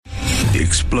The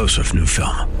explosive new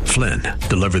film, Flynn,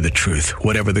 deliver the truth,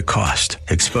 whatever the cost,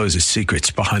 exposes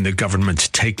secrets behind the government's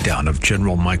takedown of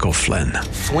General Michael Flynn.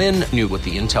 Flynn knew what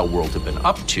the intel world had been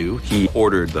up to. He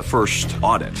ordered the first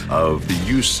audit of the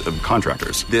use of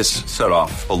contractors. This set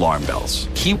off alarm bells.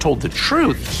 He told the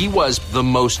truth. He was the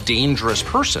most dangerous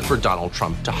person for Donald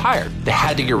Trump to hire. They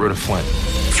had to get rid of Flynn.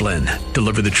 Flynn,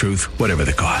 deliver the truth, whatever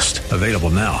the cost. Available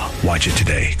now. Watch it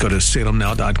today. Go to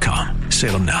salemnow.com.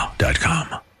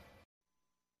 salemnow.com.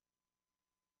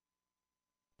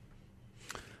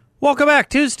 Welcome back.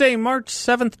 Tuesday, March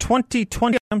 7th,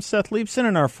 2020. I'm Seth Leibson,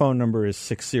 and our phone number is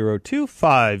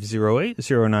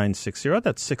 602-508-0960.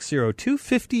 That's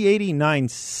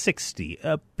 602-5080-960.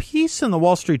 A piece in the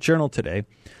Wall Street Journal today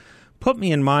put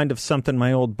me in mind of something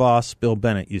my old boss, Bill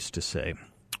Bennett, used to say,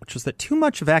 which was that too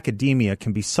much of academia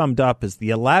can be summed up as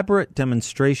the elaborate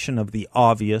demonstration of the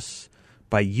obvious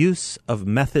by use of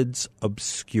methods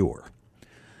obscure.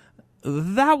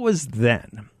 That was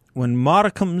then, when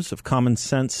modicums of common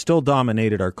sense still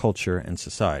dominated our culture and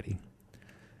society.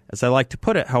 As I like to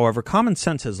put it, however, common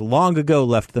sense has long ago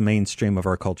left the mainstream of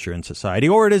our culture and society,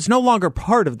 or it is no longer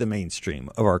part of the mainstream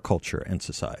of our culture and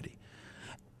society.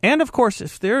 And, of course,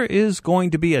 if there is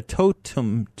going to be a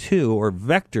totem to or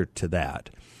vector to that,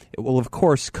 it will, of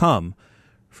course, come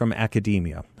from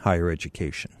academia, higher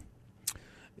education.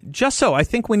 Just so, I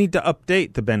think we need to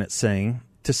update the Bennett saying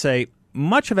to say,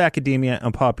 much of academia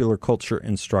and popular culture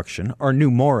instruction, or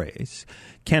new mores,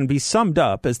 can be summed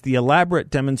up as the elaborate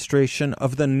demonstration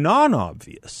of the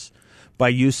non-obvious by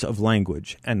use of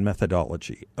language and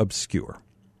methodology obscure.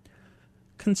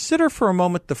 Consider for a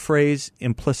moment the phrase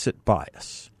implicit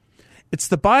bias. It's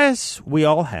the bias we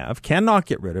all have, cannot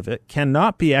get rid of it,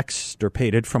 cannot be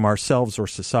extirpated from ourselves or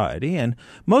society, and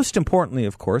most importantly,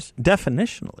 of course,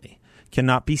 definitionally,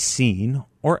 cannot be seen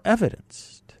or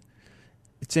evidenced.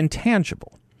 It's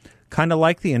intangible, kind of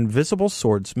like the invisible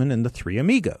swordsman in The Three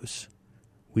Amigos.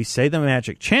 We say the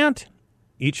magic chant,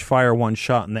 each fire one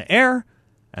shot in the air,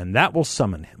 and that will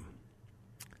summon him.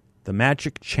 The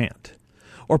magic chant.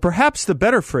 Or perhaps the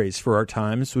better phrase for our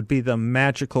times would be the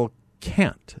magical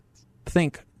cant.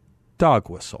 Think dog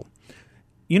whistle.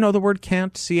 You know the word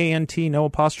cant, C-A-N-T, no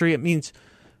apostrophe? It means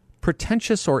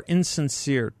pretentious or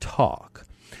insincere talk.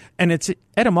 And its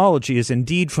etymology is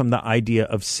indeed from the idea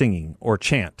of singing or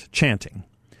chanting.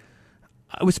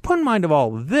 I was put in mind of all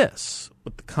this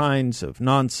with the kinds of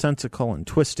nonsensical and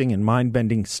twisting and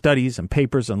mind-bending studies and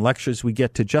papers and lectures we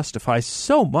get to justify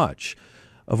so much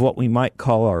of what we might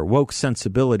call our woke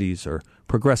sensibilities or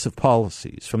progressive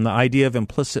policies, from the idea of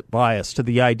implicit bias to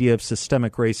the idea of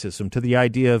systemic racism, to the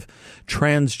idea of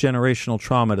transgenerational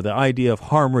trauma, to the idea of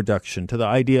harm reduction, to the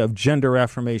idea of gender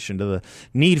affirmation, to the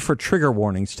need for trigger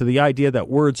warnings, to the idea that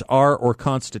words are or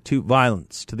constitute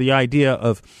violence, to the idea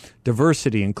of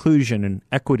diversity, inclusion, and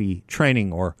equity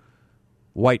training or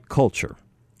white culture.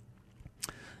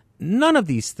 None of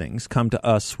these things come to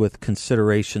us with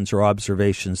considerations or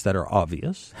observations that are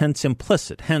obvious, hence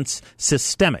implicit, hence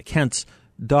systemic, hence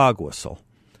dog whistle.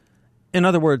 In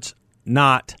other words,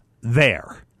 not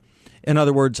there. In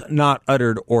other words, not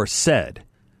uttered or said.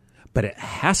 But it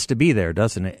has to be there,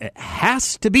 doesn't it? It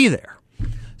has to be there.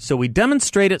 So we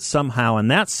demonstrate it somehow, and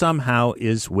that somehow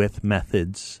is with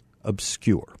methods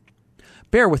obscure.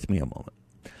 Bear with me a moment.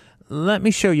 Let me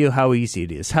show you how easy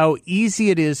it is. How easy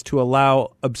it is to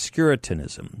allow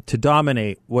obscurantism to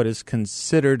dominate what is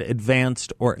considered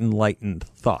advanced or enlightened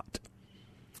thought.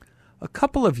 A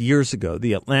couple of years ago,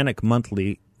 the Atlantic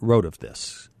Monthly wrote of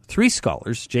this. 3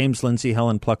 scholars, James Lindsay,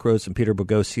 Helen Pluckrose, and Peter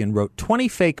Boghossian, wrote 20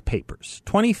 fake papers,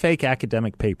 20 fake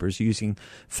academic papers using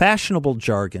fashionable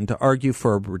jargon to argue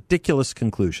for ridiculous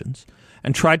conclusions,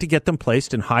 and tried to get them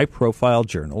placed in high-profile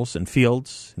journals and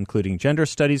fields, including gender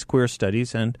studies, queer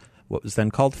studies, and what was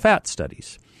then called fat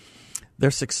studies.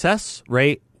 Their success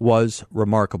rate was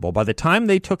remarkable. By the time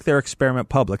they took their experiment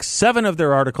public, 7 of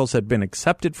their articles had been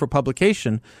accepted for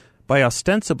publication by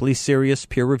ostensibly serious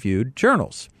peer-reviewed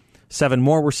journals. 7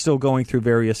 more were still going through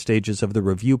various stages of the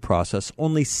review process.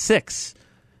 Only 6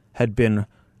 had been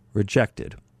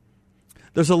rejected.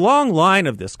 There's a long line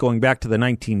of this going back to the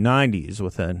 1990s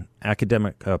with an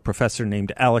academic professor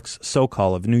named Alex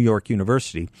Sokol of New York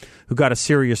University, who got a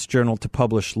serious journal to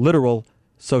publish literal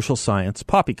social science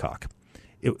poppycock.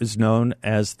 It was known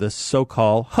as the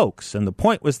Sokol hoax, and the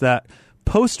point was that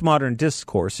postmodern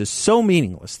discourse is so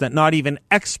meaningless that not even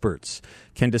experts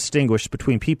can distinguish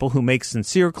between people who make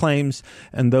sincere claims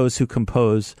and those who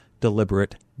compose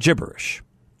deliberate gibberish.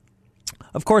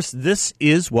 Of course, this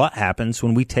is what happens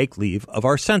when we take leave of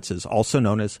our senses, also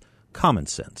known as common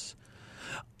sense.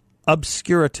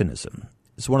 Obscurantism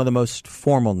is one of the most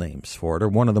formal names for it, or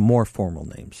one of the more formal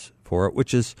names for it,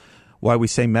 which is why we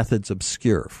say methods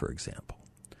obscure, for example.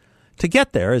 To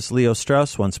get there, as Leo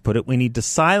Strauss once put it, we need to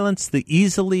silence the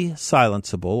easily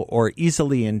silenceable or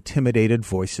easily intimidated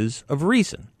voices of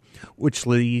reason, which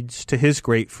leads to his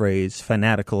great phrase,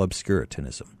 fanatical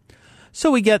obscurantism.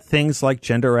 So we get things like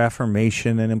gender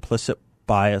affirmation and implicit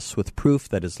bias with proof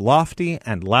that is lofty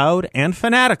and loud and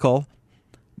fanatical,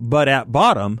 but at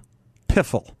bottom,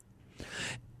 piffle.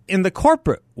 In the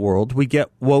corporate world, we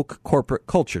get woke corporate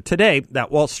culture. Today,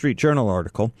 that Wall Street Journal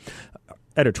article,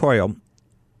 editorial,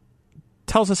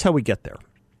 tells us how we get there.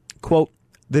 Quote,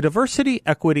 the diversity,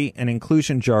 equity, and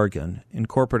inclusion jargon in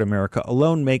corporate America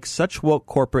alone makes such woke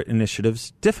corporate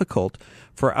initiatives difficult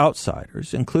for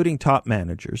outsiders, including top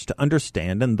managers, to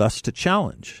understand and thus to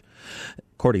challenge.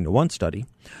 According to one study,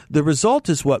 the result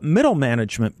is that middle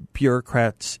management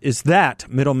bureaucrats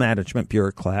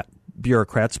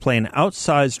play an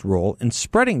outsized role in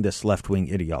spreading this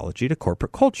left-wing ideology to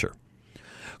corporate culture.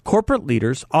 Corporate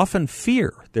leaders often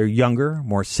fear their younger,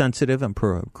 more sensitive and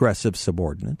progressive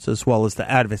subordinates, as well as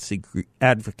the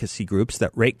advocacy groups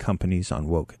that rate companies on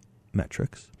woke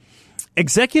metrics.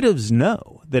 Executives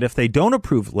know that if they don't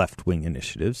approve left-wing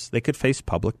initiatives, they could face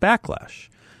public backlash.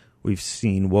 We've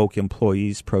seen woke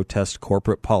employees protest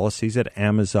corporate policies at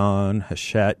Amazon,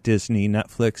 Hachette, Disney,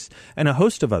 Netflix, and a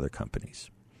host of other companies.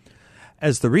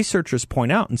 As the researchers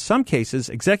point out, in some cases,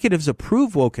 executives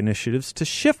approve woke initiatives to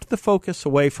shift the focus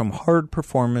away from hard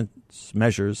performance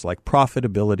measures like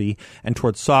profitability and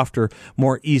towards softer,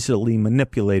 more easily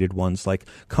manipulated ones like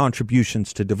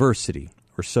contributions to diversity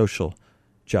or social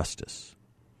justice.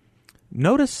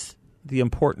 Notice the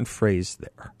important phrase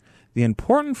there. The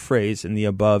important phrase in the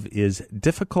above is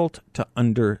difficult to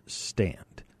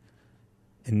understand.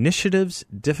 Initiatives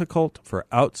difficult for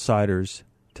outsiders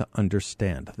to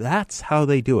understand. That's how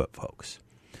they do it, folks.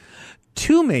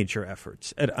 Two major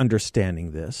efforts at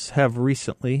understanding this have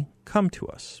recently come to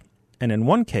us. And in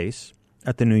one case,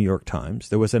 at the New York Times,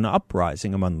 there was an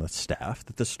uprising among the staff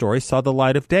that the story saw the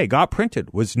light of day, got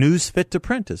printed, was news fit to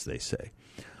print, as they say.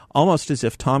 Almost as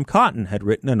if Tom Cotton had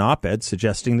written an op-ed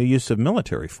suggesting the use of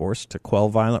military force to quell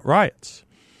violent riots.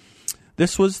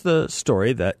 This was the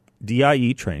story that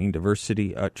DIE training,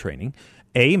 diversity training,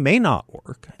 A, may not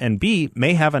work, and B,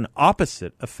 may have an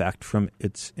opposite effect from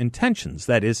its intentions,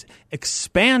 that is,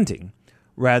 expanding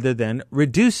rather than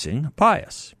reducing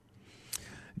bias.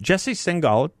 Jesse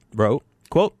Singal wrote,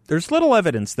 quote, there's little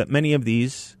evidence that many of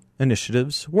these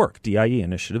initiatives work, DIE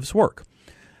initiatives work.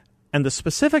 And the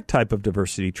specific type of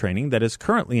diversity training that is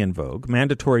currently in vogue,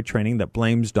 mandatory training that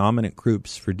blames dominant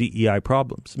groups for DEI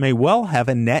problems, may well have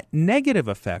a net negative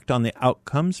effect on the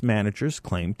outcomes managers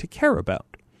claim to care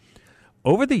about.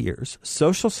 Over the years,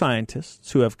 social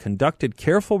scientists who have conducted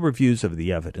careful reviews of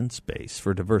the evidence base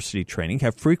for diversity training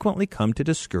have frequently come to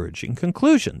discouraging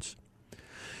conclusions.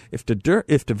 If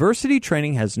diversity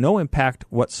training has no impact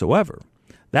whatsoever,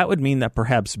 that would mean that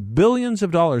perhaps billions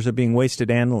of dollars are being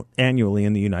wasted annually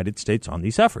in the United States on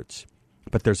these efforts.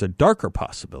 But there's a darker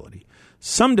possibility.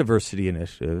 Some diversity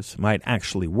initiatives might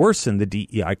actually worsen the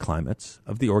DEI climates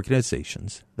of the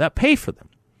organizations that pay for them.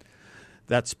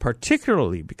 That's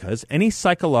particularly because any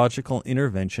psychological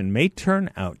intervention may turn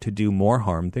out to do more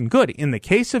harm than good. In the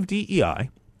case of DEI,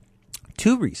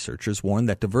 two researchers warn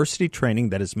that diversity training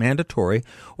that is mandatory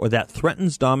or that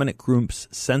threatens dominant groups'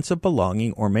 sense of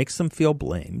belonging or makes them feel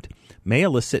blamed may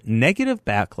elicit negative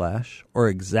backlash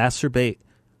or exacerbate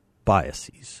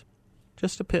biases.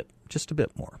 Just a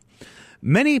bit more.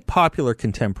 Many popular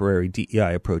contemporary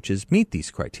DEI approaches meet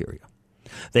these criteria.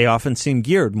 They often seem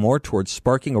geared more towards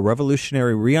sparking a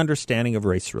revolutionary re-understanding of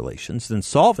race relations than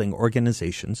solving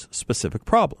organizations' specific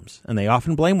problems, and they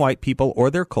often blame white people or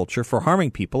their culture for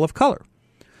harming people of color.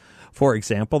 For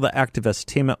example, the activist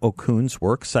Tema Okun's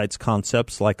work cites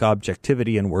concepts like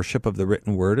objectivity and worship of the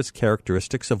written word as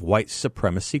characteristics of white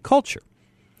supremacy culture.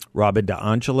 Robin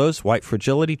DiAngelo's white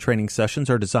fragility training sessions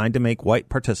are designed to make white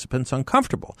participants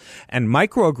uncomfortable, and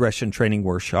microaggression training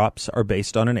workshops are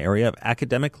based on an area of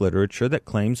academic literature that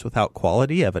claims without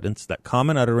quality evidence that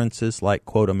common utterances like,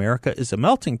 quote, America is a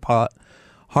melting pot,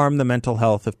 harm the mental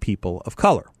health of people of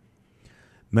color.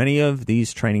 Many of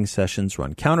these training sessions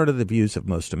run counter to the views of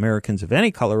most Americans of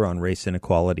any color on race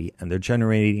inequality, and they're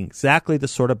generating exactly the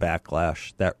sort of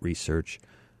backlash that research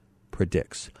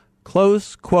predicts.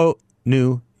 Close quote,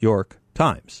 New York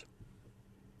Times.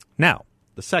 Now,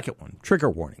 the second one, trigger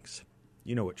warnings.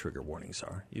 You know what trigger warnings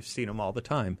are. You've seen them all the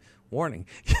time. Warning.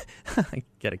 I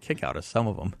get a kick out of some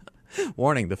of them.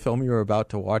 Warning, the film you're about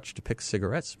to watch depicts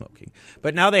cigarette smoking.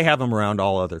 But now they have them around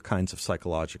all other kinds of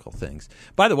psychological things.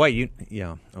 By the way,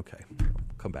 okay.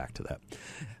 come back to that.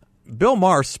 Bill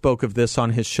Maher spoke of this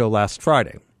on his show last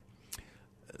Friday.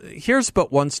 Here's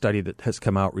but one study that has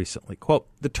come out recently. Quote,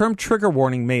 the term trigger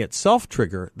warning may itself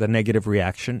trigger the negative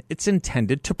reaction it's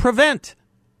intended to prevent.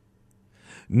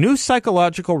 New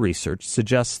psychological research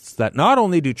suggests that not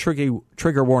only do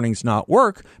trigger warnings not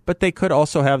work, but they could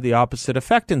also have the opposite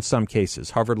effect in some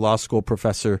cases. Harvard Law School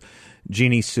professor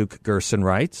Jeannie Suk Gerson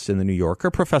writes in The New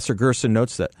Yorker. Professor Gerson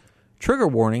notes that trigger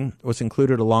warning was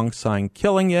included alongside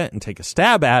killing it and take a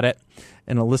stab at it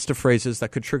in a list of phrases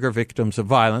that could trigger victims of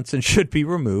violence and should be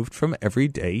removed from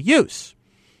everyday use.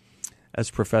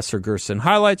 As Professor Gerson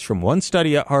highlights from one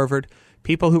study at Harvard,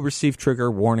 people who received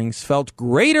trigger warnings felt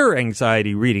greater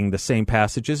anxiety reading the same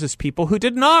passages as people who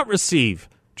did not receive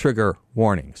trigger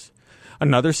warnings.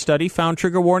 Another study found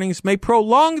trigger warnings may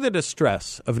prolong the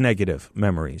distress of negative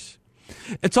memories.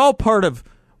 It's all part of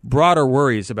broader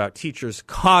worries about teachers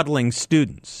coddling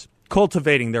students,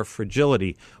 cultivating their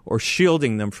fragility, or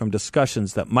shielding them from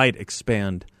discussions that might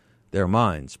expand their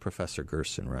minds, Professor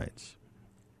Gerson writes.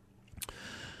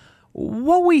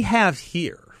 What we have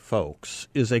here, folks,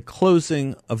 is a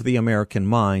closing of the American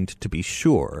mind, to be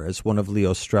sure, as one of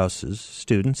Leo Strauss's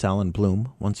students, Alan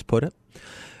Bloom, once put it.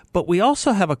 But we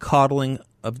also have a coddling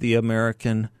of the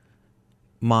American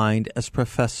mind, as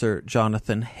Professor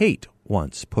Jonathan Haidt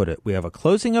once put it. We have a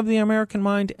closing of the American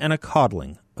mind and a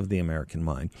coddling of the American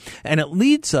mind. And it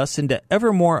leads us into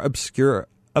ever more obscure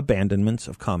abandonments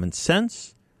of common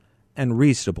sense and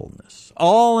reasonableness,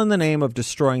 all in the name of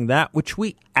destroying that which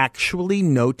we actually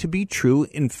know to be true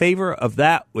in favor of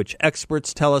that which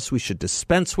experts tell us we should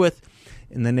dispense with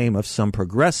in the name of some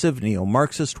progressive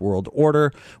neo-Marxist world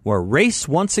order where race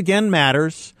once again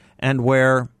matters and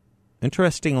where,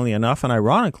 interestingly enough and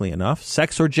ironically enough,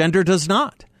 sex or gender does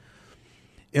not.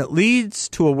 It leads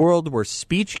to a world where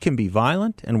speech can be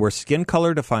violent and where skin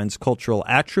color defines cultural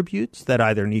attributes that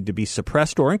either need to be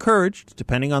suppressed or encouraged,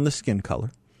 depending on the skin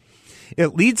color.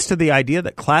 It leads to the idea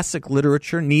that classic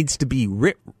literature needs to be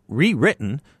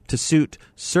rewritten to suit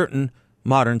certain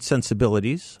modern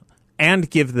sensibilities and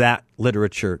give that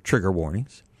literature trigger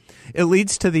warnings. It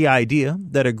leads to the idea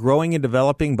that a growing and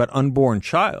developing but unborn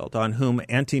child on whom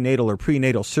antenatal or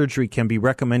prenatal surgery can be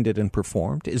recommended and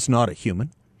performed is not a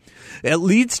human. It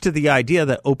leads to the idea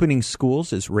that opening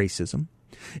schools is racism.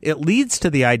 It leads to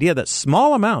the idea that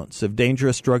small amounts of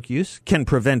dangerous drug use can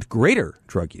prevent greater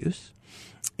drug use.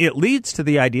 It leads to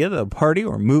the idea that a party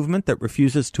or movement that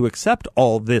refuses to accept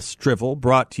all this drivel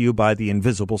brought to you by the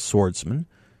invisible swordsman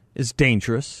is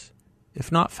dangerous,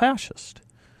 if not fascist.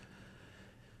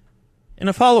 In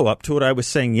a follow-up to what I was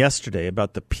saying yesterday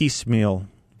about the piecemeal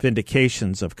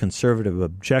vindications of conservative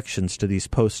objections to these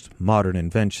postmodern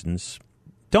inventions,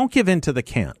 don't give in to the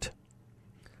cant.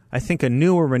 I think a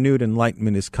new or renewed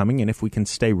enlightenment is coming, and if we can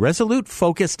stay resolute,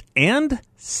 focused, and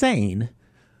sane,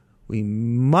 we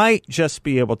might just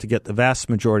be able to get the vast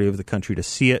majority of the country to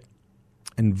see it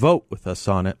and vote with us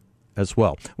on it as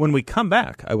well. When we come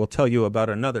back, I will tell you about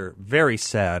another very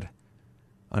sad,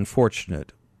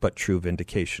 unfortunate, but true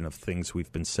vindication of things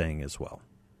we've been saying as well.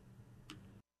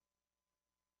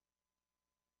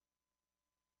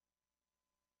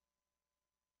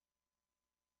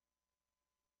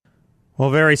 Well,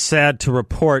 very sad to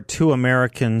report 2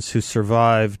 Americans who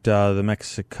survived the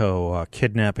Mexico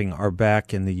kidnapping are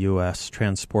back in the U.S.,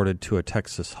 transported to a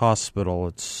Texas hospital.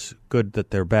 It's good that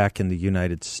they're back in the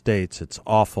United States. It's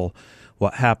awful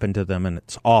what happened to them, and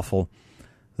it's awful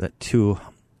that 2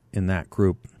 in that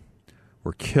group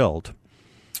were killed.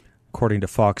 According to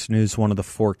Fox News, one of the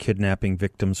 4 kidnapping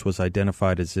victims was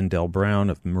identified as Zindell Brown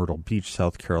of Myrtle Beach,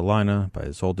 South Carolina, by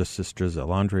his oldest sister,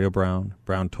 Zelandria Brown.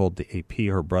 Brown told the AP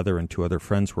her brother and 2 other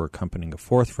friends were accompanying a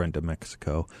 4th friend to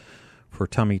Mexico for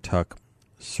tummy tuck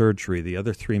surgery. The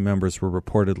other 3 members were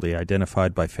reportedly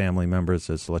identified by family members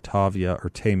as Latavia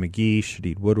Urte McGee,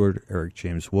 Shadid Woodward, Eric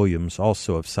James Williams,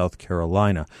 also of South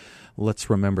Carolina. Let's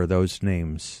remember those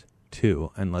names,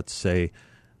 too, and let's say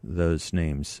those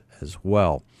names as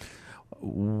well.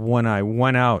 When I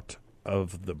went out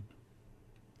of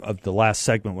the last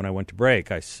segment, when I went to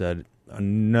break, I said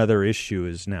another issue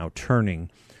is now turning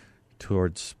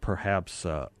towards perhaps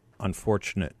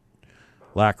unfortunate,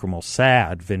 lacrimal,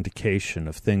 sad vindication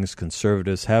of things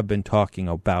conservatives have been talking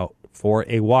about for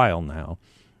a while now,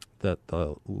 that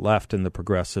the left and the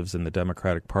progressives in the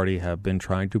Democratic Party have been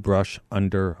trying to brush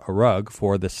under a rug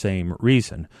for the same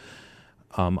reason.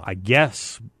 I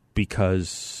guess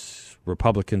because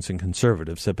Republicans and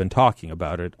conservatives have been talking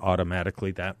about it,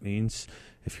 automatically that means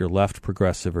if you're left,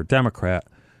 progressive, or Democrat,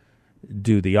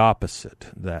 do the opposite.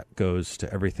 That goes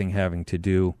to everything having to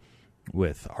do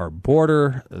with our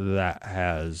border, that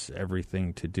has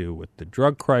everything to do with the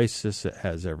drug crisis. It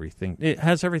has everything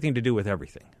to do with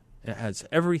everything. It has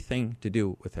everything to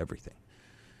do with everything.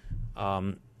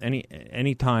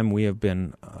 Any time we have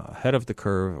been ahead of the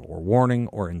curve or warning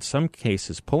or in some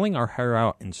cases pulling our hair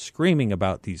out and screaming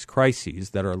about these crises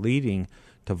that are leading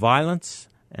to violence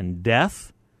and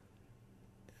death,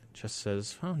 it just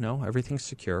says, oh, no, everything's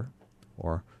secure,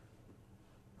 or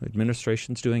the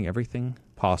administration's doing everything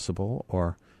possible,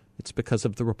 or it's because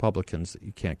of the Republicans that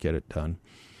you can't get it done.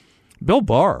 Bill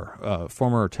Barr,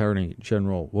 former Attorney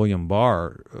General William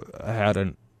Barr, had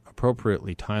an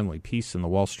appropriately timely piece in the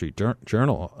Wall Street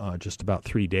Journal just about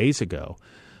 3 days ago.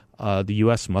 The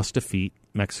U.S. must defeat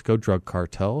Mexico drug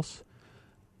cartels.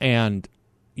 And,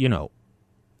 you know,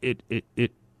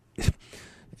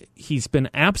 he's been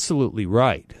absolutely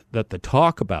right that the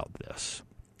talk about this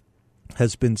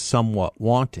has been somewhat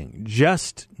wanting.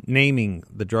 Just naming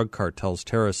the drug cartels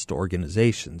terrorist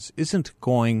organizations isn't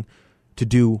going to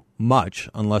do much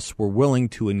unless we're willing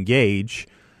to engage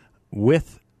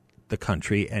with the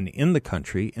country and in the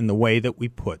country in the way that we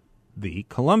put the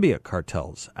Colombia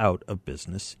cartels out of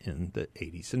business in the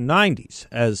 80s and 90s.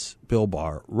 As Bill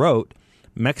Barr wrote,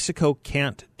 Mexico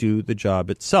can't do the job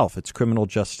itself. Its criminal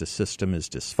justice system is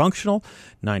dysfunctional.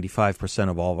 95%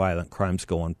 of all violent crimes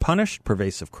go unpunished.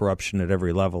 Pervasive corruption at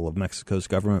every level of Mexico's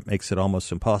government makes it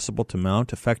almost impossible to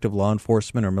mount effective law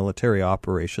enforcement or military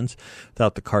operations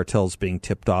without the cartels being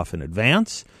tipped off in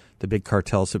advance. The big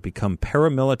cartels have become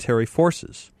paramilitary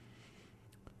forces.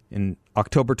 In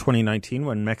October 2019,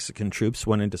 when Mexican troops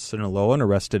went into Sinaloa and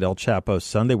arrested El Chapo's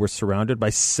son, they were surrounded by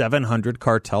 700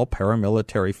 cartel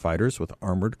paramilitary fighters with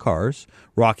armored cars,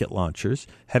 rocket launchers,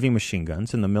 heavy machine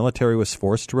guns, and the military was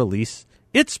forced to release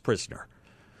its prisoner.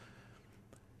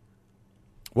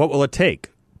 What will it take,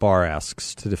 Barr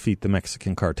asks, to defeat the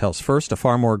Mexican cartels? First, a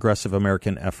far more aggressive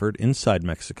American effort inside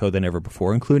Mexico than ever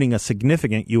before, including a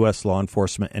significant U.S. law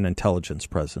enforcement and intelligence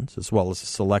presence, as well as a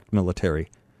select military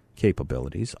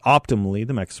capabilities. Optimally,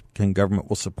 the Mexican government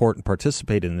will support and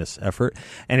participate in this effort,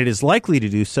 and it is likely to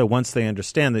do so once they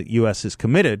understand that the U.S. is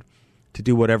committed to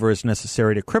do whatever is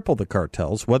necessary to cripple the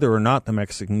cartels, whether or not the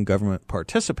Mexican government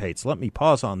participates. Let me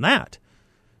pause on that.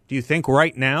 Do you think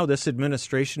right now this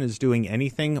administration is doing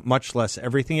anything, much less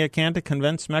everything it can, to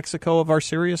convince Mexico of our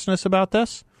seriousness about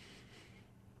this?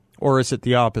 Or is it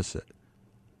the opposite?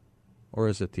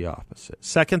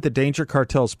 Second, the danger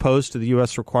cartels pose to the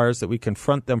U.S. requires that we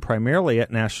confront them primarily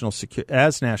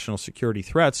as national security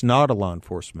threats, not a law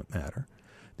enforcement matter.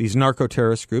 These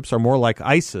narco-terrorist groups are more like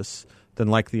ISIS than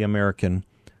like the American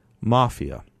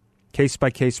mafia.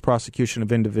 Case-by-case prosecution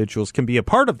of individuals can be a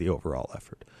part of the overall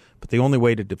effort, but the only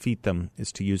way to defeat them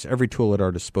is to use every tool at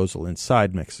our disposal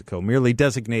inside Mexico. Merely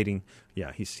designating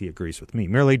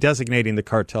the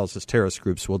cartels as terrorist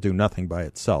groups will do nothing by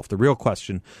itself. The real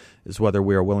question is whether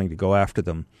we are willing to go after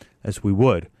them as we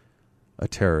would a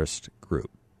terrorist group.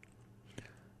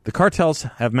 The cartels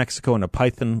have Mexico in a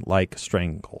python-like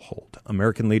stranglehold.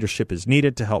 American leadership is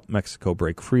needed to help Mexico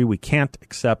break free. We can't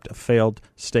accept a failed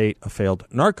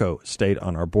narco state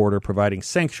on our border, providing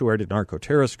sanctuary to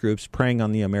narco-terrorist groups, preying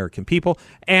on the American people,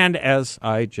 and, as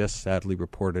I just sadly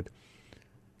reported,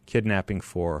 kidnapping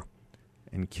 4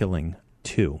 and killing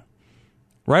 2.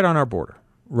 Right on our border.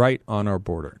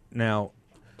 Now,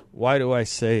 why do I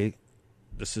say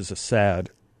this is a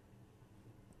sad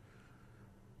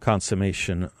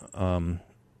consummation of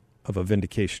a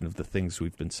vindication of the things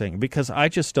we've been saying? Because I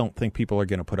just don't think people are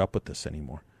going to put up with this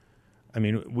anymore. I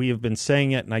mean, we have been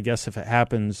saying it, and I guess if it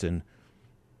happens in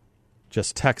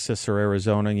just Texas or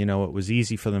Arizona, you know, it was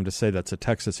easy for them to say that's a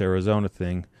Texas-Arizona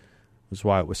thing. It was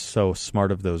why it was so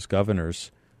smart of those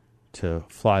governors to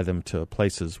fly them to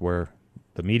places where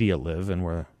the media live and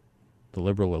where the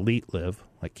liberal elite live,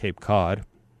 like Cape Cod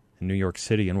and New York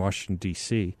City and Washington,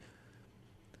 D.C.,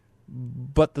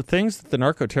 but the things that the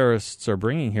narco-terrorists are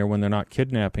bringing here when they're not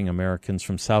kidnapping Americans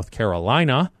from South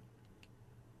Carolina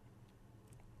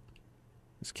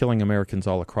is killing Americans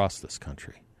all across this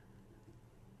country.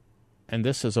 And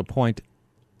this is a point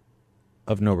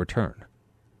of no return,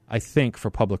 I think, for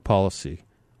public policy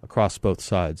across both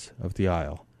sides of the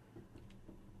aisle.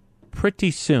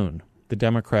 Pretty soon, the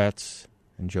Democrats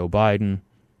and Joe Biden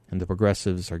and the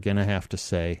progressives are going to have to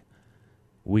say,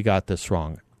 we got this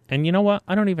wrong. And you know what?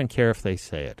 I don't even care if they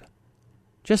say it.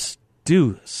 Just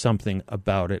do something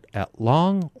about it. At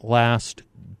long last,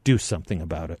 do something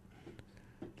about it.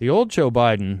 The old Joe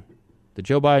Biden, the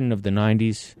Joe Biden of the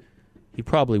 90s, he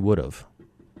probably would have.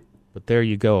 But there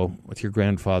you go with your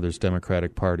grandfather's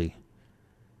Democratic Party.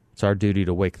 It's our duty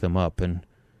to wake them up and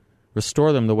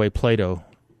restore them the way Plato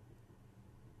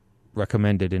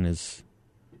recommended in his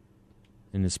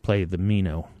play, The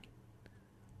Meno.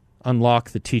 Unlock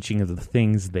the teaching of the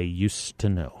things they used to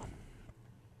know.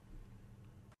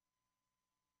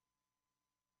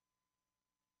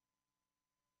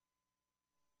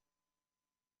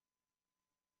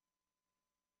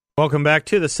 Welcome back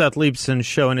to the Seth Leibsohn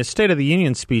Show. In his State of the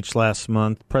Union speech last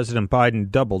month, President Biden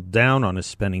doubled down on his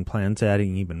spending plans,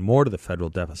 adding even more to the federal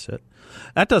deficit.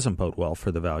 That doesn't bode well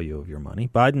for the value of your money.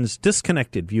 Biden's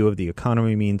disconnected view of the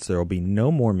economy means there will be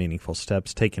no more meaningful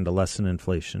steps taken to lessen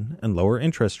inflation and lower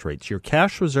interest rates. Your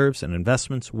cash reserves and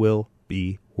investments will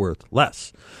be worth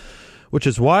less, which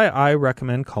is why I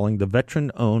recommend calling the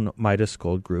veteran-owned Midas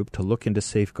Gold Group to look into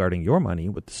safeguarding your money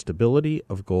with the stability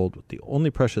of gold with the only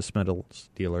precious metals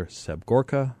dealer, Seb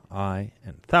Gorka. I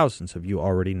and thousands of you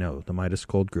already know the Midas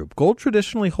Gold Group. Gold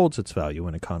traditionally holds its value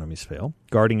when economies fail,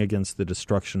 guarding against the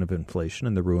destruction of inflation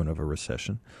and the ruin of a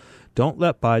recession. Don't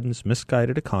let Biden's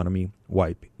misguided economy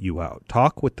wipe you out.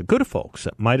 Talk with the good folks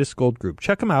at Midas Gold Group.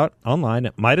 Check them out online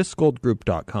at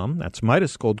MidasGoldGroup.com. That's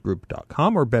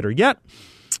MidasGoldGroup.com, or better yet,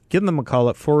 give them a call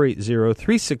at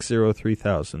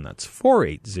 480-360-3000. That's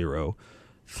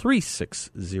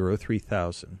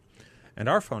 480-360-3000. And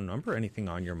our phone number, anything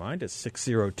on your mind, is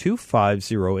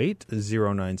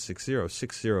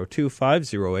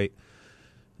 602-508-0960,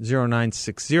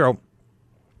 602-508-0960.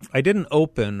 I didn't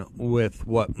open with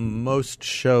what most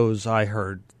shows I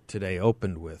heard today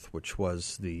opened with, which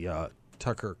was the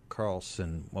Tucker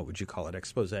Carlson, what would you call it,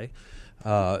 expose? The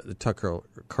Tucker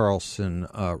Carlson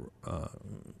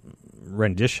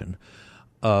rendition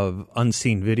of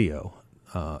unseen video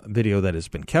that has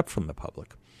been kept from the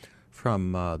public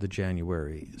from the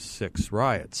January 6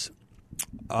 riots.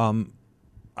 I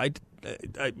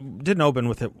didn't open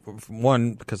with it,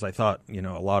 one, because I thought, a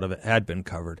lot of it had been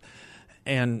covered.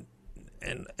 And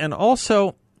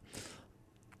also,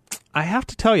 I have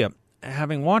to tell you,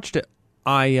 having watched it,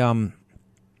 I'm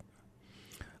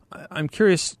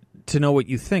curious to know what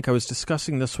you think. I was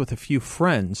discussing this with a few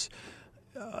friends.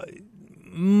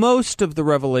 Most of the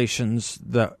revelations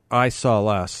that I saw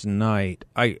last night,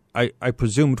 I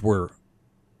presumed were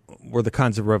the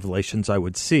kinds of revelations I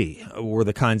would see, were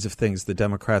the kinds of things the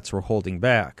Democrats were holding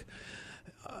back.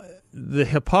 The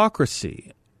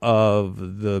hypocrisy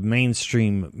of the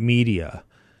mainstream media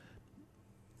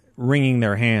wringing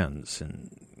their hands and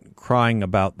crying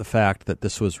about the fact that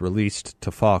this was released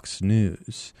to Fox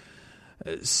News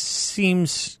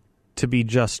seems to be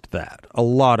just that, a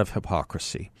lot of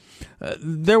hypocrisy.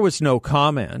 There was no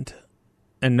comment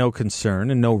and no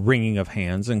concern and no wringing of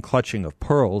hands and clutching of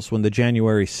pearls when the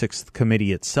January 6th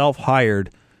committee itself hired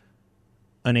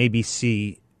an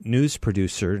ABC news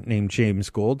producer named James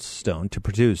Goldstone to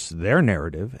produce their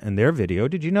narrative and their video.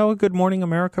 Did you know a Good Morning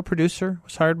America producer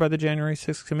was hired by the January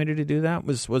 6th committee to do that?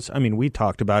 We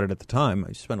talked about it at the time.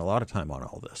 I spent a lot of time on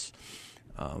all this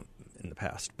in the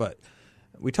past, but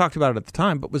we talked about it at the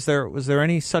time. But was there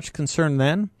any such concern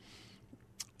then?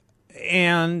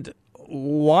 And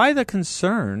why the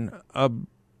concern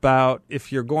about,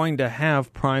 if you're going to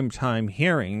have primetime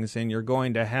hearings and you're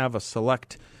going to have a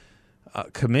select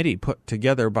committee put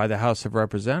together by the House of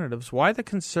Representatives, why the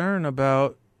concern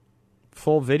about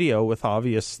full video with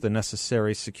the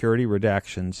necessary security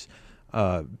redactions,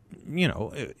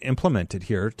 implemented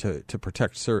here to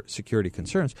protect security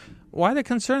concerns? Why the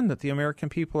concern that the American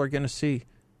people are going to see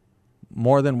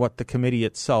more than what the committee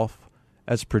itself,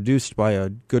 as produced by a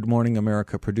Good Morning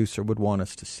America producer, would want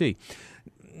us to see?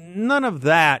 None of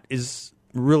that is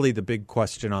really the big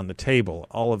question on the table.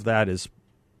 All of that is,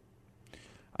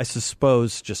 I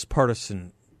suppose, just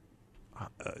partisan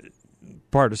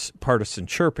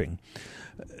chirping.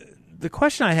 The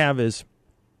question I have is,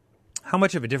 how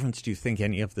much of a difference do you think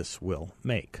any of this will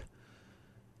make?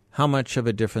 How much of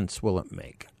a difference will it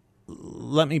make?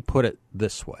 Let me put it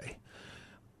this way.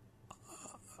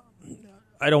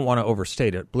 I don't want to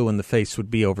overstate it. Blue in the face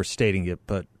would be overstating it,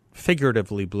 but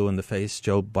figuratively blue in the face,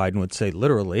 Joe Biden would say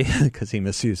literally, because he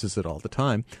misuses it all the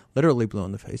time, literally blue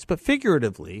in the face. But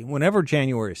figuratively, whenever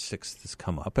January 6th has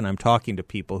come up, and I'm talking to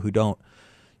people who don't,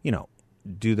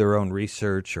 do their own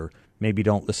research or maybe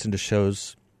don't listen to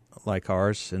shows like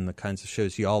ours and the kinds of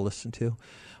shows y'all listen to,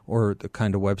 or the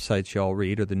kind of websites y'all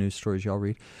read or the news stories y'all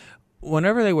read,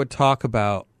 whenever they would talk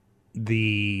about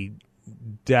the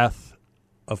death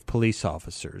of police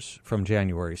officers from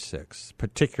January 6th,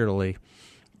 particularly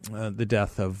the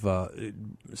death of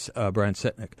Brian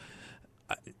Setnick,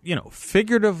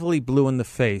 figuratively blue in the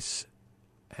face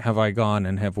have I gone,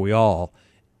 and have we all,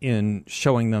 in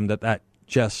showing them that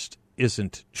just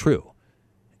isn't true.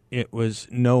 It was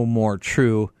no more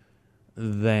true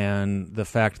than the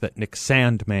fact that Nick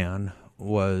Sandmann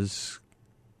was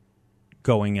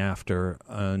going after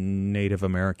a Native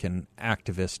American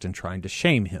activist and trying to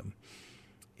shame him.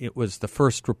 It was the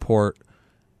first report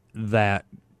that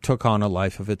took on a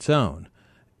life of its own,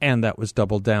 and that was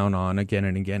doubled down on again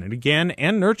and again and again,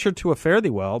 and nurtured to a fairly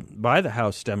well by the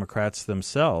House Democrats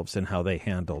themselves in how they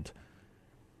handled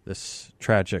this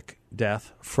tragic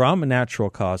death from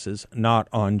natural causes, not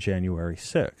on January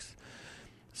 6th.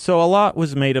 So a lot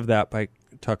was made of that by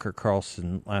Tucker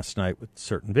Carlson last night with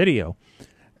certain video.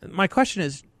 My question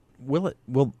is, will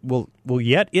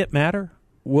yet it matter?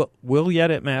 Will yet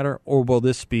it matter, or will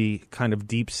this be kind of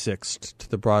deep-sixed to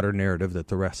the broader narrative that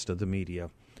the rest of the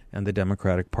media and the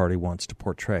Democratic Party wants to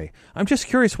portray? I'm just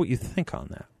curious what you think on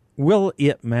that. Will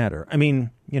it matter? I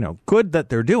mean, good that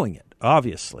they're doing it,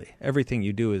 obviously. Everything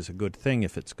you do is a good thing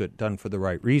if it's done for the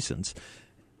right reasons.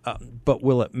 But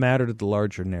will it matter to the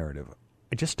larger narrative?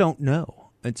 I just don't know.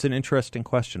 It's an interesting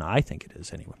question. I think it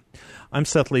is, anyway. I'm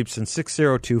Seth Leibson,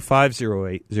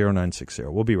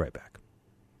 602-508-0960. We'll be right back.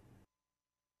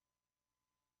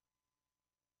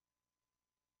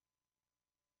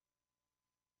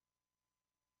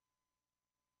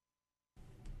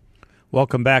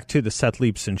 Welcome back to the Seth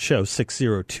Leibson Show,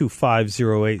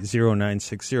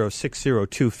 602-508-0960,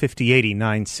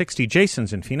 602-5080-960.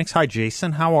 Jason's in Phoenix. Hi,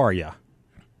 Jason. How are you?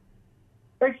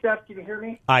 Hey, Seth. Can you hear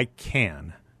me? I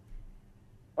can.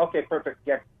 Okay, perfect.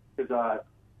 Yeah, because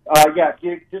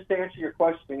just to answer your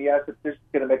question, you asked if this is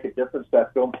going to make a difference,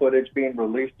 that film footage being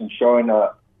released and showing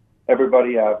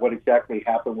everybody what exactly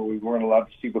happened when we weren't allowed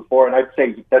to see before. And I'd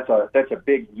say that's a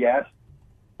big yes,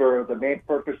 for the main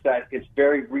purpose that it's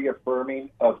very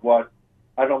reaffirming of what,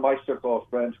 I know my circle of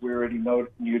friends, we already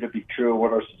knew to be true,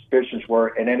 what our suspicions were,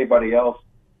 and anybody else.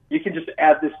 You can just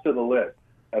add this to the list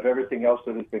of everything else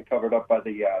that has been covered up by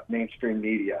the mainstream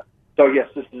media. So, yes,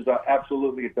 this is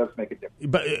absolutely, it does make a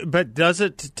difference. But does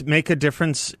it make a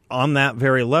difference on that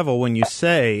very level when you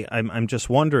say, I'm just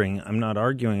wondering, I'm not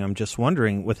arguing, I'm just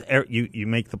wondering, with you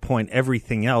make the point,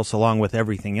 everything else along with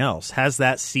everything else. Has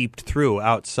that seeped through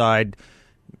outside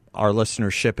our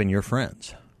listenership and your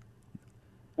friends?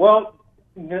 Well,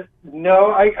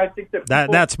 no, I think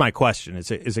that's my question.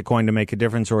 Is it going to make a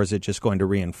difference, or is it just going to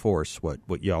reinforce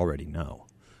what you already know?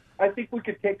 I think we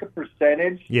could take a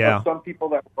percentage of some people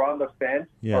that were on the fence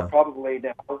are probably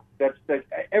now. That's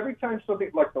every time something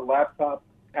like the laptop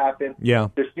happened,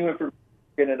 this new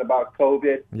information about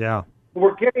COVID,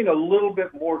 we're getting a little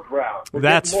bit more ground.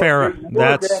 That's fair.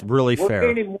 That's really fair.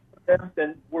 We're gaining more of them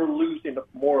than we're losing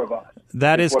more of us.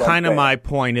 That is kind of my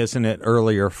point, isn't it?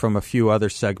 Earlier, from a few other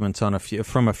segments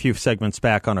from a few segments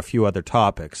back on a few other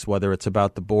topics, whether it's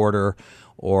about the border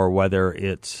or whether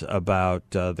it's about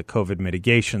the COVID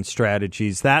mitigation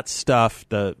strategies, that stuff.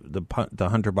 The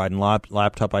Hunter Biden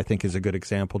laptop, I think, is a good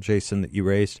example, Jason, that you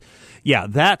raised. Yeah,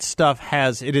 that stuff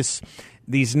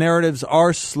these narratives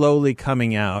are slowly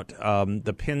coming out.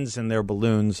 The pins in their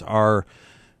balloons are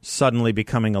suddenly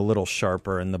becoming a little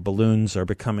sharper, and the balloons are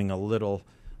becoming a little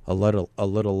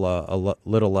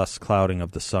less clouding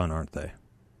of the sun, aren't they?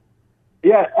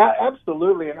 Yeah,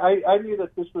 absolutely. And I knew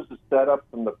that this was a setup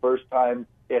from the first time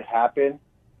it happened,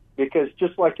 because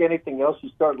just like anything else, you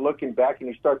start looking back and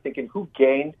you start thinking, who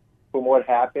gained from what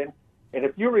happened? And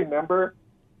if you remember,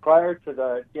 prior to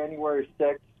the January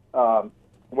 6th,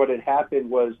 what had happened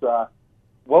was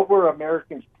what were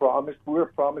Americans promised? We were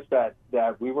promised that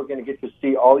we were going to get to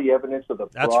see all the evidence of the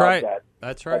fraud. That's right.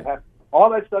 That's right. All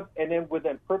that stuff, and then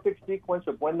within perfect sequence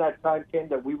of when that time came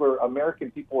that American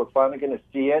people were finally going to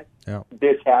see it,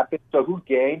 this happened. So who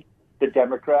gained? The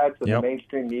Democrats and the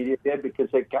mainstream media did, because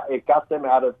it got them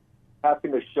out of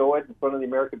having to show it in front of the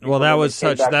American people. Well,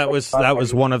 that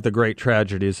was one of the great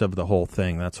tragedies of the whole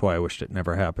thing. That's why I wished it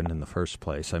never happened in the first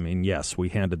place. I mean, yes, we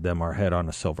handed them our head on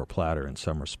a silver platter in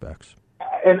some respects.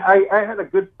 And I had a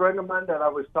good friend of mine that I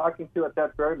was talking to at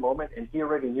that very moment, and he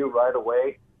already knew right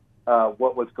away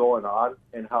what was going on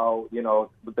and how,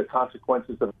 the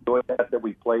consequences of doing that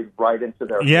we played right into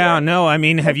their hand. No, I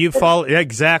mean, have you followed?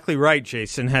 Exactly right,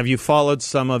 Jason. Have you followed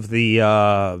some of the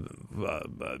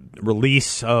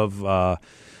release of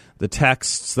the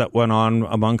texts that went on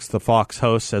amongst the Fox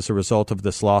hosts as a result of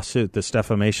this lawsuit, this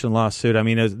defamation lawsuit? I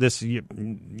mean,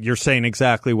 you're saying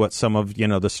exactly what some of,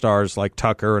 the stars like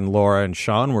Tucker and Laura and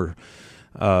Sean were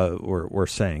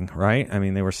saying, right? I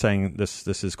mean, they were saying this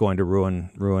is going to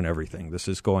ruin everything. This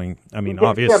is going, I mean,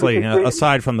 obviously,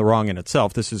 aside from the wrong in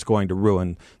itself, this is going to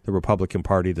ruin the Republican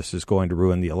Party. This is going to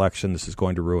ruin the election. This is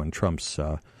going to ruin Trump's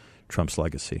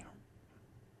legacy.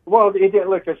 Well,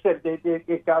 like I said,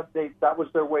 that was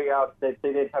their way out. That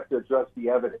they didn't have to address the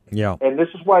evidence. Yeah. And this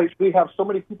is why we have so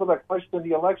many people that question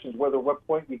the elections, what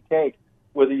point you take,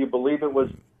 whether you believe it was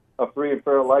a free and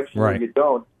fair election or you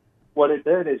don't. what it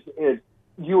did is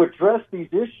you address these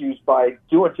issues by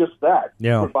doing just that.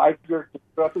 Yeah. Provide your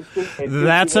discrepancy.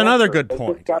 That's another good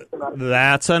point.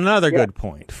 That's another good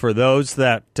point. For those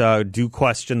that do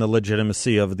question the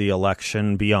legitimacy of the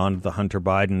election beyond the Hunter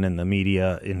Biden and the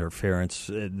media interference,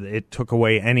 it took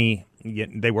away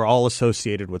they were all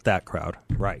associated with that crowd.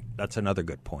 Right. That's another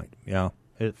good point. Yeah.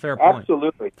 Fair point.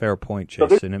 Absolutely. Fair point,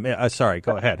 Jason. Sorry,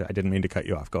 go ahead. I didn't mean to cut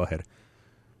you off. Go ahead.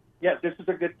 Yeah, this is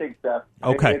a good thing, Seth.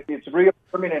 Okay. It's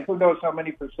reaffirming, and who knows how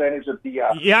many percentage of the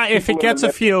if it gets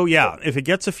a few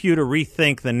to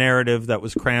rethink the narrative that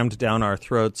was crammed down our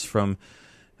throats from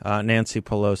Nancy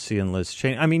Pelosi and Liz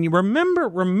Cheney. I mean, you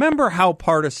remember how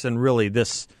partisan really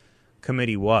this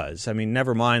committee was. I mean,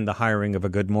 never mind the hiring of a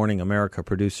Good Morning America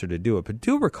producer to do it, but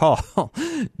do recall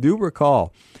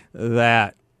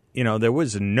that there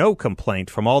was no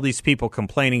complaint from all these people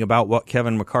complaining about what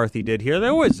Kevin McCarthy did here.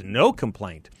 There was no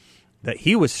complaint that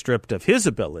he was stripped of his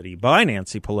ability by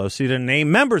Nancy Pelosi to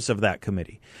name members of that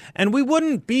committee. And we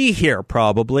wouldn't be here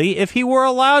probably if he were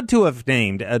allowed to have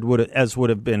named, as would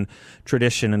have been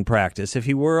tradition and practice, if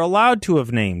he were allowed to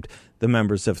have named the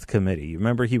members of the committee. You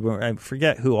remember I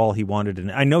forget who all he wanted.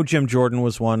 And I know Jim Jordan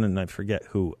was one, and I forget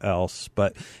who else.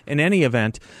 But in any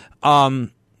event,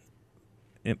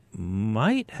 it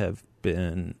might have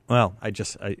been,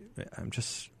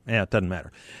 it doesn't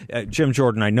matter. Jim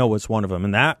Jordan, I know, was one of them,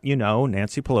 and that,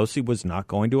 Nancy Pelosi was not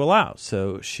going to allow.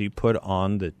 So she put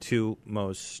on the two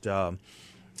most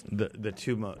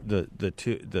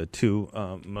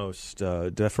most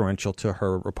deferential to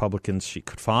her Republicans she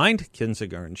could find,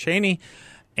 Kinzinger and Cheney,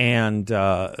 and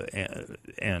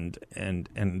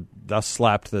thus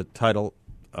slapped the title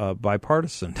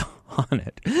bipartisan on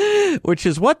it, which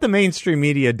is what the mainstream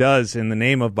media does in the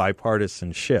name of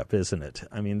bipartisanship, isn't it?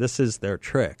 I mean, this is their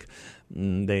trick.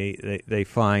 They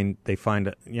find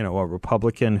a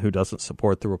Republican who doesn't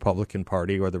support the Republican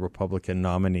Party or the Republican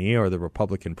nominee or the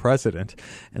Republican president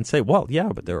and say, well, yeah,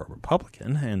 but they're a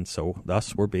Republican, and so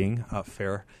thus we're being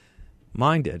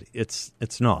fair-minded. It's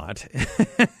not.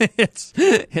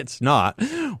 It's not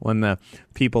when the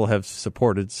people have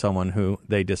supported someone who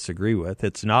they disagree with.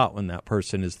 It's not when that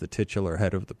person is the titular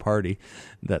head of the party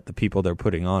that the people they're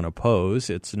putting on oppose.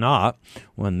 It's not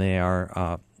when they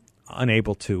are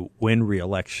unable to win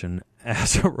re-election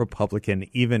as a Republican,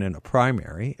 even in a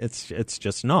primary. It's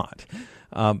just not.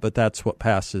 But that's what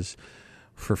passes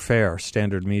for fair,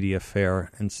 standard media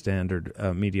fair, and standard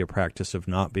media practice of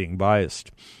not being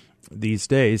biased these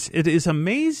days. It is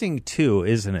amazing, too,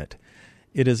 isn't it?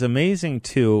 It is amazing,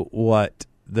 too, what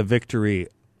the victory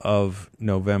of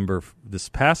November, this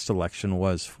past election,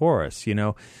 was for us.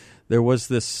 There was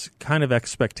this kind of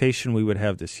expectation we would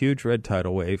have this huge red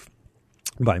tidal wave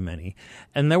by many,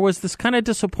 and there was this kind of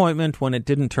disappointment when it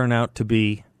didn't turn out to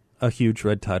be a huge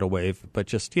red tidal wave, but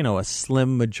just, a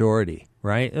slim majority,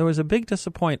 right? There was a big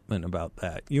disappointment about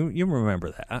that. You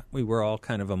remember that. We were all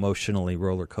kind of emotionally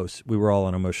we were all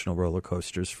on emotional roller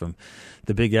coasters from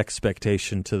the big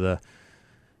expectation to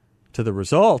the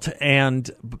result,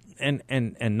 and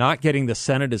not getting the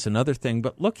Senate is another thing.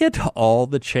 But look at all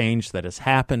the change that has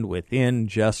happened within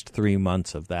just 3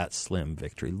 months of that slim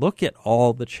victory. Look at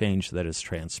all the change that has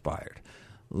transpired.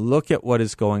 Look at what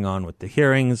is going on with the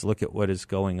hearings. Look at what is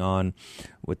going on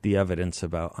with the evidence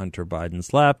about Hunter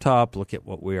Biden's laptop. Look at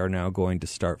what we are now going to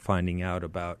start finding out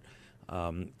about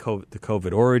the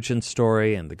COVID origin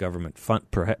story and the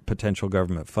potential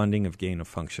government funding of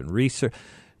gain-of-function research.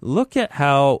 Look at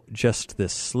how just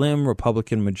this slim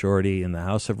Republican majority in the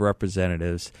House of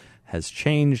Representatives has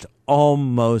changed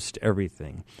almost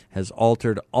everything, has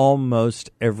altered almost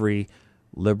every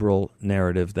liberal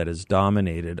narrative that has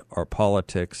dominated our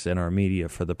politics and our media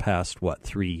for the past,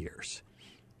 3 years.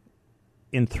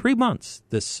 In 3 months,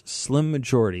 this slim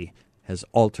majority has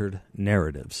altered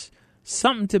narratives.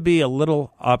 Something to be a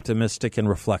little optimistic and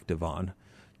reflective on,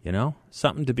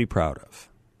 something to be proud of.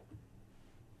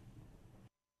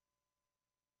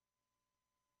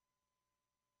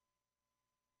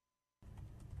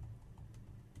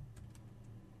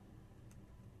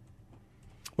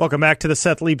 Welcome back to the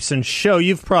Seth Leibsohn Show.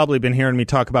 You've probably been hearing me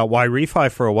talk about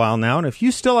YRefi for a while now, and if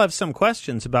you still have some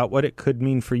questions about what it could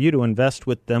mean for you to invest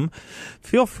with them,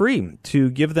 feel free to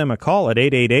give them a call at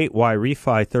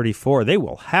 888-YRefi-34. They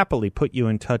will happily put you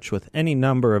in touch with any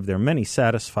number of their many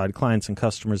satisfied clients and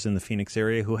customers in the Phoenix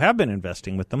area who have been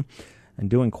investing with them and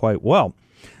doing quite well.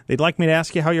 They'd like me to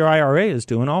ask you how your IRA is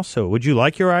doing also. Would you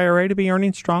like your IRA to be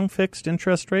earning strong fixed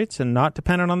interest rates and not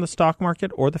dependent on the stock market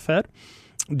or the Fed?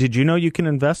 Did you know you can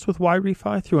invest with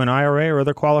YRefi through an IRA or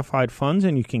other qualified funds,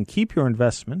 and you can keep your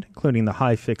investment, including the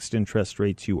high fixed interest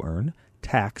rates you earn,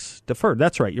 tax deferred?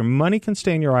 That's right. Your money can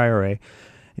stay in your IRA,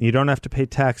 and you don't have to pay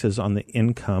taxes on the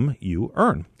income you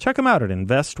earn. Check them out at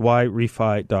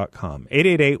investyrefy.com.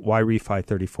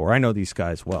 888-YREFI34. I know these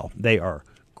guys well. They are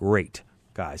great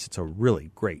guys. It's a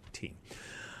really great team.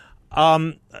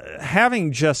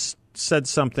 Having just said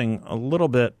something a little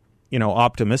bit,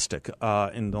 optimistic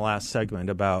in the last segment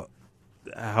about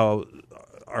how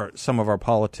some of our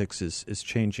politics is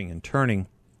changing and turning,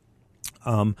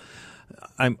 in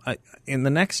the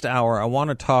next hour, I want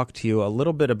to talk to you a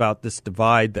little bit about this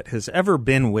divide that has ever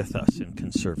been with us in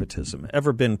conservatism,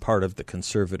 ever been part of the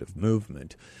conservative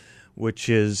movement, which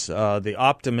is the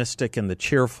optimistic and the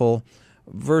cheerful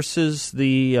versus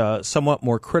the somewhat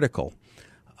more critical.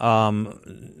 Are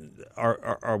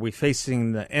we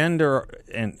facing the end,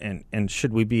 and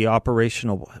should we be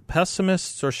operational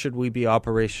pessimists or should we be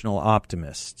operational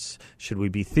optimists? Should we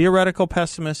be theoretical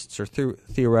pessimists or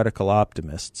theoretical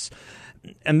optimists?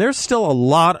 And there's still a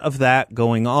lot of that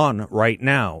going on right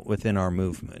now within our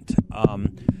movement.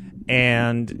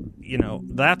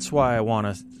 That's why I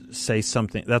want to say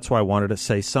something. That's why I wanted to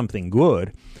say something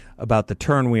good about the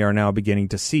turn we are now beginning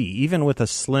to see, even with a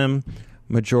slim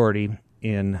majority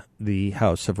in the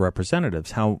House of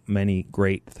Representatives. How many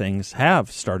great things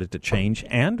have started to change,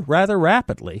 and rather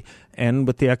rapidly, and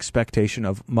with the expectation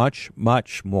of much,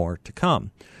 much more to come.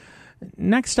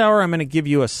 Next hour, I'm going to give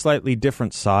you a slightly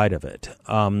different side of it,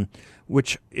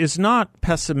 which is not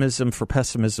pessimism for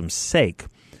pessimism's sake,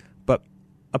 but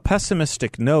a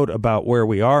pessimistic note about where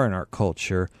we are in our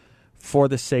culture for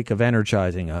the sake of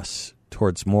energizing us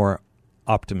towards more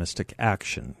optimistic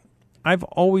action. I've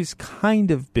always kind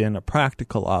of been a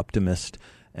practical optimist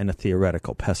and a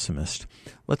theoretical pessimist.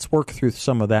 Let's work through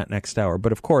some of that next hour.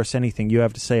 But, of course, anything you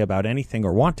have to say about anything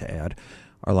or want to add,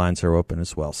 our lines are open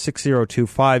as well.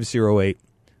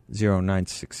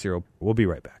 602-508-0960. We'll be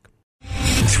right back.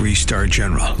 3-star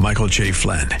General Michael J.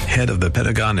 Flynn, head of the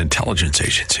Pentagon Intelligence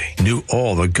Agency, knew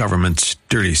all the government's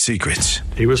dirty secrets.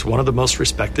 He was one of the most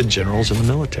respected generals in the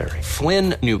military.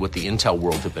 Flynn knew what the intel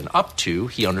world had been up to.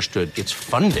 He understood its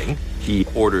funding. He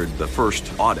ordered the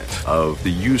first audit of the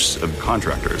use of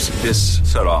contractors. This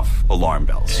set off alarm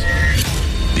bells.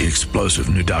 The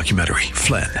explosive new documentary,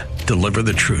 Flynn, Deliver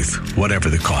the Truth, Whatever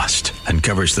the Cost,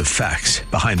 uncovers the facts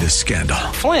behind this scandal.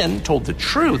 Flynn told the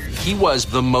truth. He was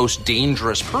the most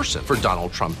dangerous person for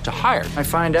Donald Trump to hire. I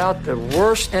find out the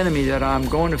worst enemy that I'm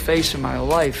going to face in my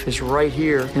life is right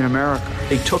here in America.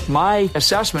 They took my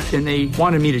assessment and they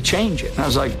wanted me to change it. And I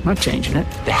was like, I'm not changing it.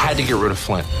 They had to get rid of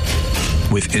Flynn.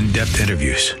 With in-depth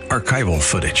interviews, archival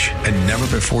footage, and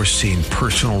never-before-seen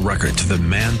personal records of the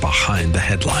man behind the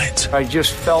headlines. I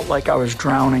just felt like I was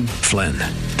drowning. Flynn,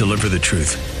 Deliver the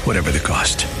Truth, Whatever the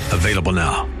Cost. Available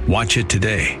now. Watch it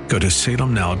today. Go to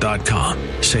salemnow.com.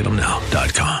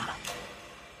 salemnow.com.